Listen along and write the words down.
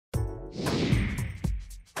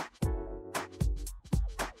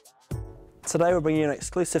Today we're bringing you an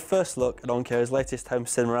exclusive first look at Onkyo's latest home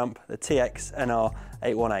cinema amp, the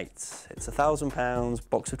TX-NR818. It's £1,000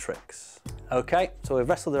 box of tricks. Okay, so we've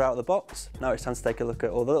wrestled her out of the box. Now it's time to take a look at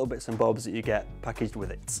all the little bits and bobs that you get packaged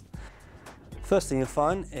with it. First thing you'll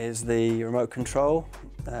find is the remote control.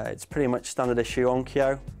 It's pretty much standard issue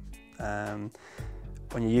Onkyo.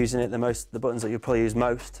 When you're using it, the buttons that you'll probably use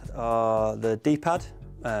most are the D-pad,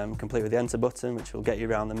 complete with the enter button, which will get you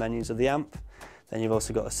around the menus of the amp. Then you've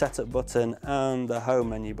also got a setup button and the home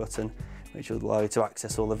menu button, which will allow you to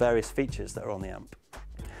access all the various features that are on the amp.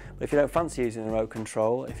 But if you don't fancy using the remote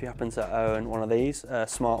control, if you happen to own one of these, a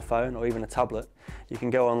smartphone or even a tablet, you can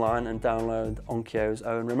go online and download Onkyo's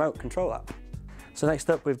own remote control app. So next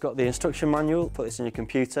up we've got the instruction manual. Put this in your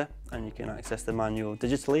computer and you can access the manual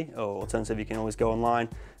digitally, or alternatively you can always go online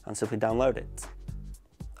and simply download it.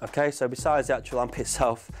 Okay, so besides the actual amp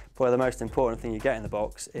itself, probably the most important thing you get in the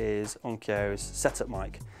box is Onkyo's setup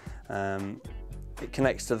mic. It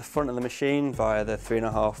connects to the front of the machine via the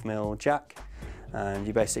 3.5mm jack, and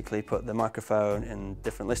you basically put the microphone in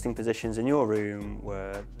different listening positions in your room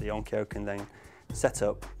where the Onkyo can then set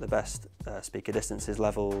up the best speaker distances,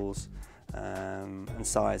 levels and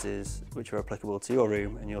sizes which are applicable to your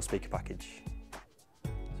room and your speaker package.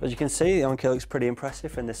 So as you can see, the Onkyo looks pretty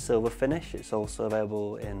impressive in this silver finish. It's also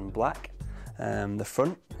available in black. The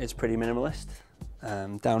front is pretty minimalist.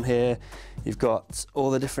 Down here you've got all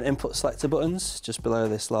the different input selector buttons just below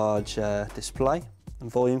this large display and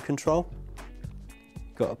volume control.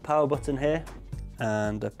 You've got a power button here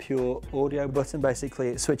and a pure audio button. Basically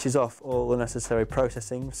it switches off all the necessary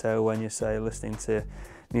processing, so when you're, say, listening to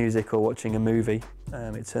music or watching a movie,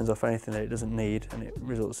 it turns off anything that it doesn't need and it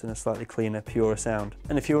results in a slightly cleaner, purer sound.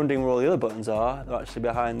 And if you're wondering where all the other buttons are, they're actually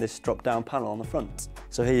behind this drop-down panel on the front.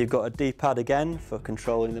 So here you've got a D-pad again for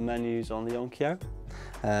controlling the menus on the Onkyo.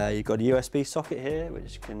 You've got a USB socket here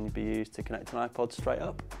which can be used to connect an iPod straight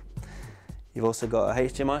up. You've also got a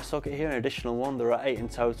HDMI socket here, an additional one. There are 8 in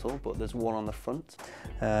total, but there's one on the front.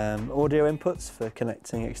 Audio inputs for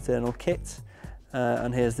connecting external kit.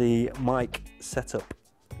 And here's the mic setup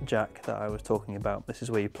jack that I was talking about. This is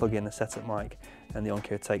where you plug in the setup mic and the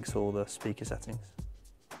Onkyo takes all the speaker settings.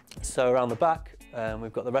 So around the back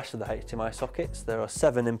we've got the rest of the HDMI sockets. There are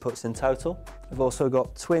 7 inputs in total. We've also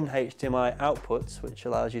got twin HDMI outputs, which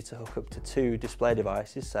allows you to hook up to 2 display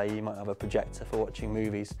devices. Say you might have a projector for watching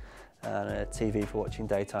movies and a TV for watching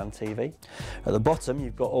daytime TV. At the bottom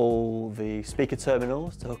you've got all the speaker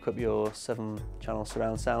terminals to hook up your 7-channel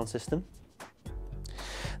surround sound system.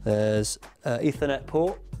 There's an Ethernet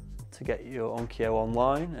port to get your Onkyo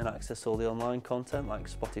online and access all the online content like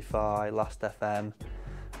Spotify, Last.fm,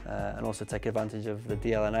 and also take advantage of the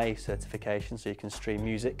DLNA certification so you can stream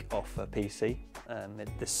music off a PC.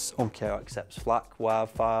 This Onkyo accepts FLAC, WAV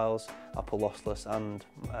files, Apple lossless and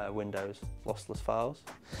Windows lossless files.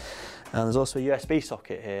 And there's also a USB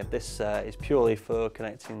socket here. This is purely for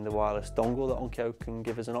connecting the wireless dongle that Onkyo can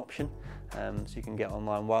give as an option, so you can get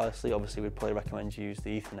online wirelessly. Obviously we'd probably recommend you use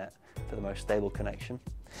the Ethernet for the most stable connection.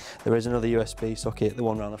 There is another USB socket, the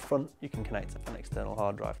one around the front, you can connect an external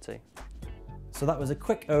hard drive to. So that was a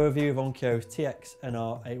quick overview of Onkyo's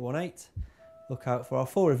TX-NR818. Look out for our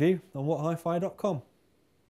full review on whathifi.com.